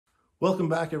Welcome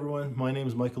back, everyone. My name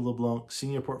is Michael LeBlanc,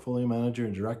 Senior Portfolio Manager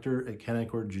and Director at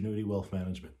Canaccord Genuity Wealth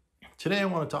Management. Today, I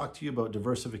want to talk to you about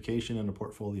diversification in a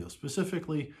portfolio,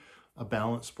 specifically a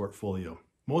balanced portfolio.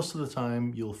 Most of the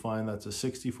time, you'll find that's a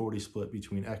 60-40 split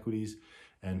between equities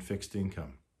and fixed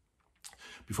income.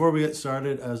 Before we get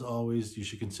started, as always, you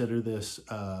should consider this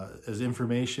as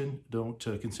information. Don't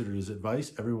consider it as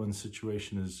advice. Everyone's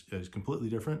situation is completely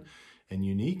different and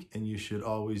unique, and you should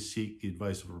always seek the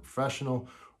advice of a professional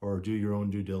or do your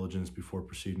own due diligence before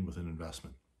proceeding with an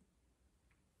investment.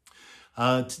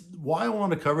 Why I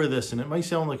want to cover this, and it might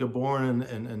sound like a boring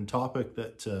and topic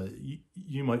that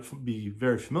you might be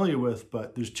very familiar with,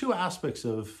 but there's two aspects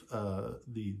of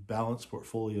the balanced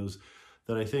portfolios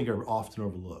that I think are often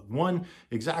overlooked. One,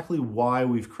 exactly why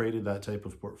we've created that type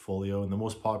of portfolio, and the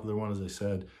most popular one, as I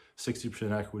said,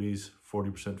 60% equities,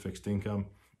 40% fixed income,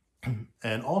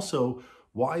 and also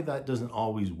why that doesn't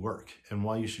always work and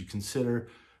why you should consider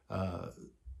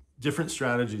different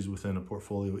strategies within a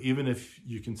portfolio, even if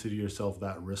you consider yourself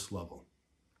that risk level.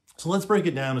 So let's break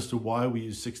it down as to why we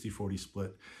use 60-40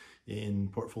 split in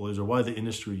portfolios, or why the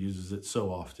industry uses it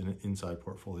so often inside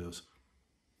portfolios.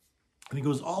 And it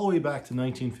goes all the way back to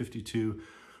 1952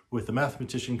 with a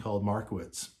mathematician called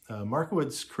Markowitz.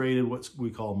 Markowitz created what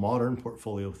we call modern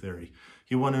portfolio theory.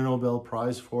 He won a Nobel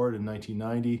Prize for it in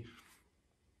 1990.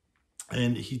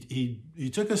 And he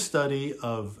took a study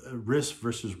of risk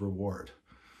versus reward.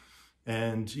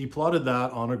 And he plotted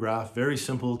that on a graph, very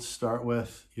simple to start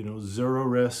with, zero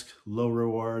risk, low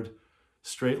reward,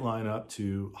 straight line up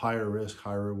to higher risk,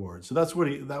 higher reward. So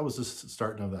that was the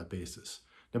starting of that basis.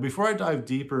 Now, before I dive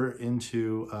deeper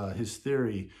into his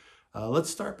theory, let's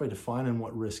start by defining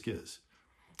what risk is.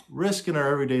 Risk in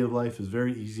our everyday life is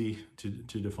very easy to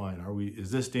define.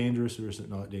 Is this dangerous or is it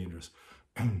not dangerous?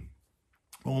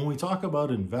 When we talk about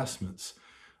investments,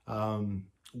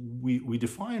 we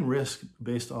define risk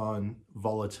based on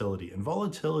volatility. And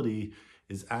volatility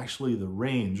is actually the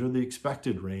range, or the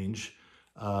expected range,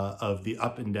 of the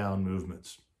up and down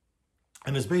movements.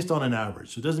 And it's based on an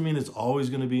average. So it doesn't mean it's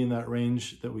always going to be in that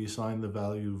range that we assign the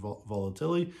value of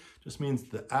volatility. It just means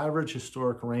the average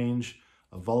historic range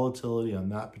of volatility on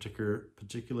that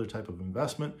particular type of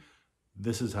investment.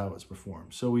 This is how it's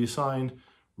performed. So we assign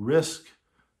risk,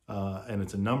 and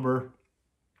it's a number,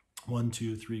 1,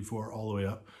 2, 3, 4, all the way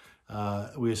up.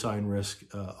 We assign risk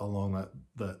along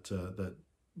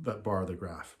that bar of the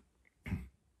graph.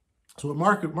 So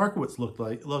what Markowitz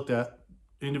looked at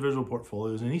individual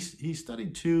portfolios, and he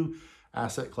studied two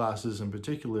asset classes in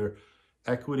particular,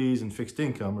 equities and fixed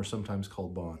income, or sometimes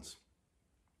called bonds.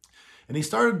 And he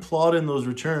started plotting those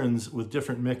returns with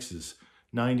different mixes,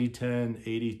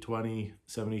 90-10, 80-20,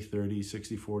 70-30,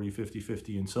 60-40,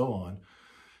 50-50, and so on.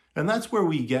 And that's where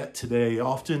we get today.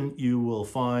 Often you will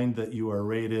find that you are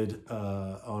rated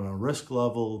on a risk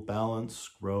level, balance,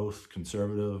 growth,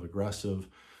 conservative, aggressive.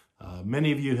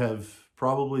 Many of you have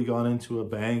probably gone into a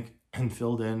bank and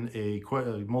filled in a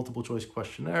multiple choice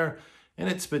questionnaire, and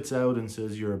it spits out and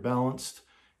says you're balanced,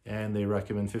 and they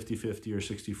recommend 50-50 or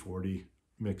 60-40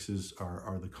 mixes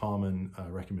are the common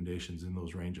recommendations in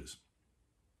those ranges.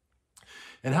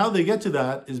 And how they get to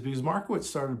that is because Markowitz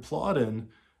started plotting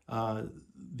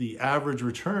the average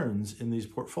returns in these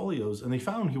portfolios, and they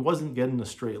found he wasn't getting a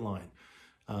straight line.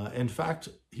 In fact,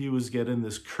 he was getting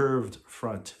this curved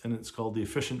front, and it's called the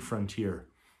efficient frontier,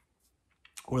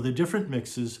 where the different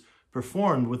mixes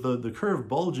performed with the curve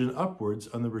bulging upwards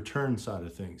on the return side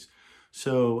of things.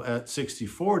 So at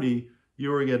 60-40, you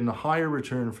were getting a higher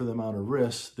return for the amount of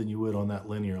risk than you would on that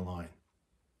linear line.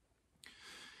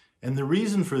 And the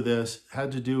reason for this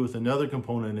had to do with another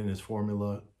component in his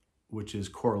formula, which is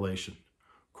correlation.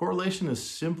 Correlation is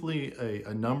simply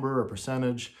a number, a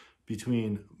percentage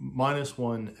between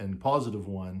 -1 and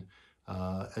 +1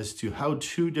 as to how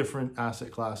two different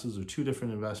asset classes or two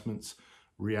different investments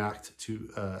react to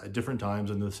at different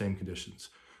times under the same conditions.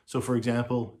 So for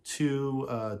example, two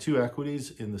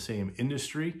equities in the same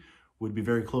industry would be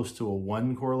very close to a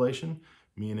 1 correlation,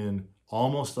 meaning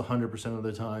almost 100% of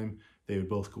the time they would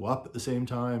both go up at the same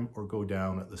time or go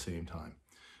down at the same time.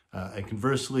 And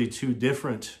conversely, two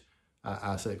different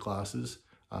asset classes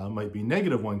might be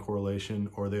 -1 correlation,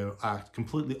 or they act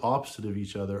completely opposite of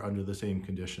each other under the same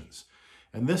conditions.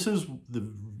 And this is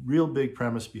the real big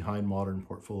premise behind modern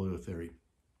portfolio theory,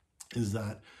 is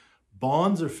that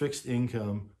bonds or fixed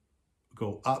income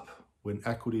go up when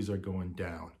equities are going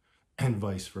down, and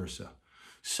vice versa.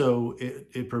 So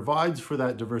it provides for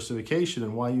that diversification,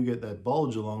 and why you get that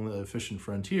bulge along the efficient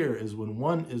frontier is when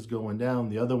one is going down,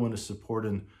 the other one is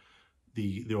supporting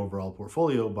the overall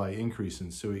portfolio by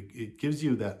increasing. So it gives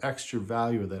you that extra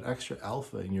value, or that extra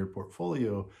alpha in your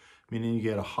portfolio, meaning you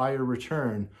get a higher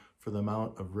return for the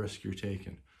amount of risk you're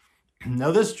taking.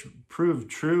 Now, this proved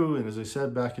true, and as I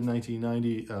said, back in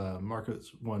 1990,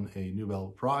 Markowitz won a Nobel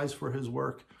Prize for his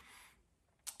work.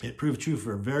 It proved true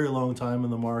for a very long time in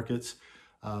the markets,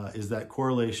 is that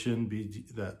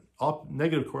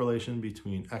negative correlation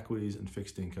between equities and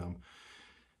fixed income.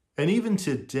 And even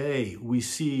today, we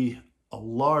see a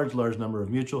large number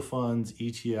of mutual funds,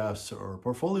 ETFs, or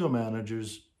portfolio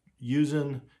managers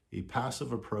using a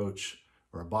passive approach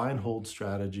or a buy and hold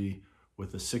strategy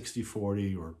with a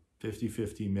 60-40 or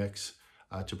 50-50 mix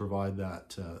to provide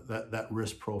that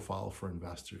risk profile for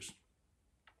investors.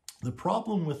 The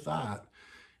problem with that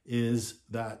is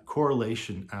that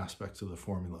correlation aspects of the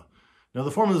formula. Now,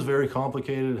 the formula is very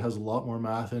complicated. It has a lot more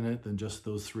math in it than just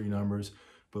those three numbers.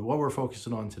 But what we're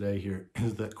focusing on today here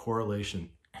is that correlation.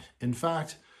 In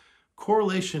fact,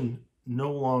 correlation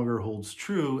no longer holds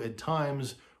true at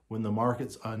times when the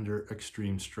market's under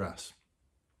extreme stress.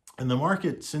 And the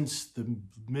market, since the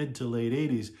mid to late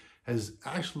 80s, has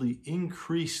actually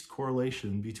increased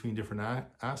correlation between different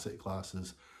asset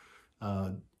classes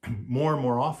more and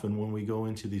more often when we go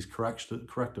into these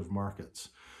corrective markets.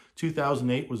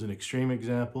 2008 was an extreme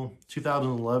example.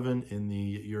 2011, in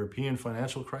the European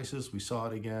financial crisis, we saw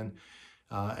it again.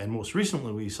 And most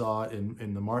recently, we saw it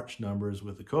in the March numbers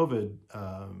with the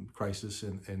COVID crisis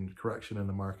and correction in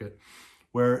the market,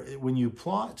 where when you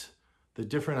plot the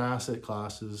different asset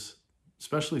classes,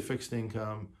 especially fixed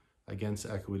income against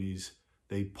equities,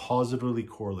 they positively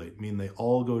correlate, meaning they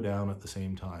all go down at the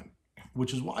same time,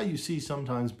 which is why you see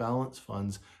sometimes balanced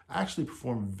funds actually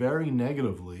perform very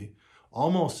negatively,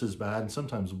 almost as bad and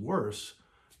sometimes worse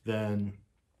than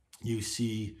you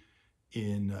see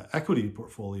in equity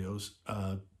portfolios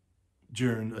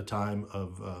during a time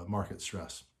of market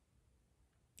stress.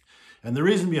 And the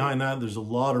reason behind that, there's a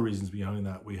lot of reasons behind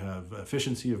that. We have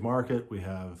efficiency of market. We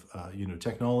have,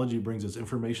 technology brings us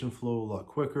information flow a lot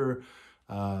quicker.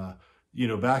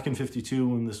 Back in 52,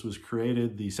 when this was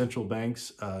created, the central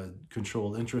banks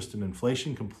controlled interest and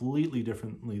inflation completely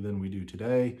differently than we do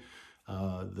today.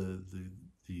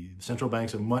 The central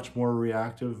banks are much more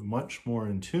reactive, much more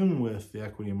in tune with the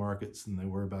equity markets than they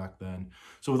were back then.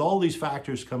 So with all these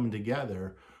factors coming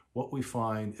together, what we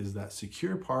find is that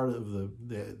secure part of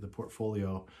the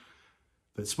portfolio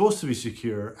that's supposed to be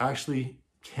secure actually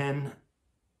can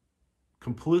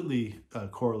completely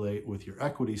correlate with your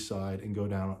equity side and go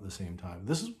down at the same time.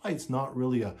 This is why it's not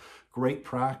really a great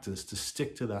practice to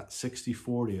stick to that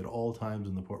 60-40 at all times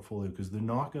in the portfolio, because they're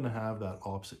not going to have that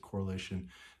opposite correlation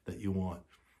that you want.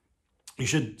 You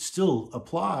should still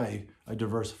apply a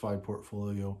diversified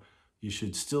portfolio. You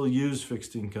should still use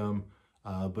fixed income,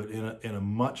 but in a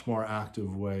much more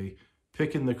active way,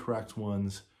 picking the correct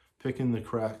ones, picking the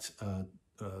correct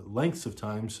lengths of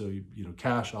time. So,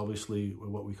 cash, obviously,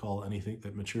 what we call anything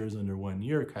that matures under 1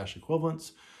 year, cash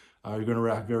equivalents, are going to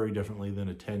react very differently than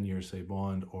a 10-year, say,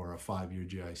 bond or a 5-year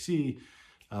GIC,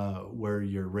 where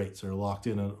your rates are locked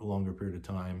in a longer period of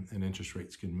time and interest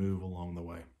rates can move along the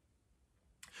way.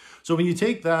 So when you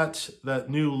take that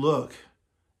new look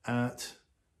at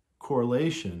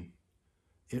correlation,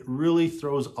 it really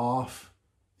throws off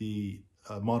the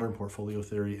modern portfolio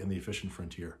theory and the efficient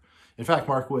frontier. In fact,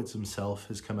 Markowitz himself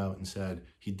has come out and said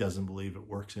he doesn't believe it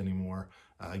works anymore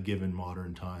given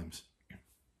modern times.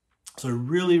 So I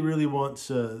really want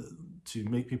to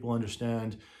make people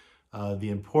understand the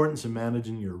importance of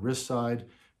managing your risk side,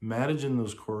 managing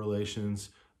those correlations,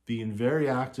 being very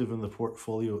active in the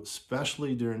portfolio,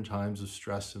 especially during times of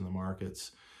stress in the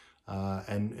markets.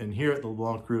 And here at the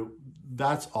LeBlanc Group,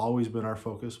 that's always been our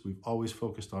focus. We've always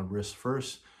focused on risk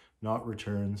first, not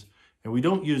returns. And we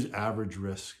don't use average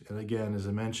risk. And again, as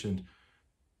I mentioned,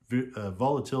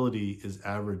 volatility is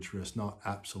average risk, not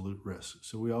absolute risk.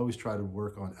 So we always try to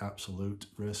work on absolute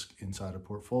risk inside a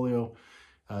portfolio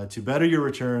to better your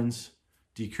returns,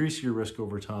 decrease your risk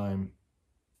over time,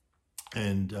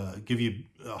 and give you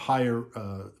a higher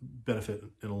benefit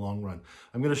in the long run.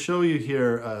 I'm going to show you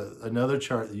here another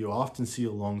chart that you often see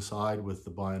alongside with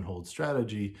the buy and hold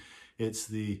strategy. It's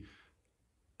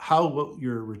what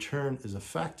your return is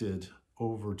affected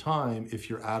over time if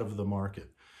you're out of the market.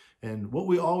 And what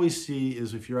we always see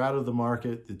is if you're out of the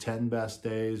market, the 10 best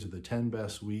days or the 10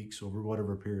 best weeks over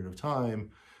whatever period of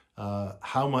time,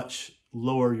 how much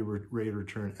lower your rate of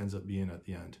return ends up being at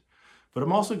the end. But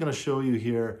I'm also going to show you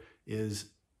here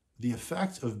is the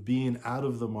effect of being out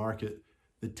of the market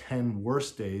the 10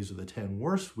 worst days or the 10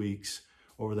 worst weeks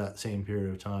over that same period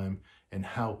of time, and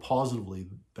how positively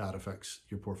that affects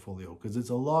your portfolio. Because it's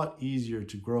a lot easier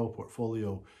to grow a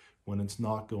portfolio when it's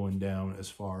not going down as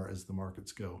far as the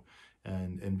markets go,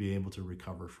 and be able to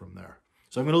recover from there.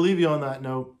 So I'm going to leave you on that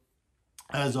note.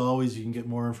 As always, you can get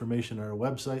more information at our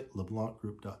website,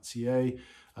 leblancgroup.ca.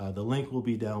 The link will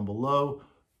be down below.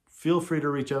 Feel free to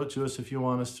reach out to us if you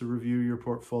want us to review your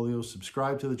portfolio.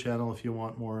 Subscribe to the channel if you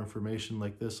want more information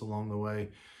like this along the way.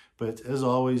 But as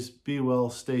always, be well,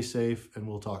 stay safe, and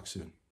we'll talk soon.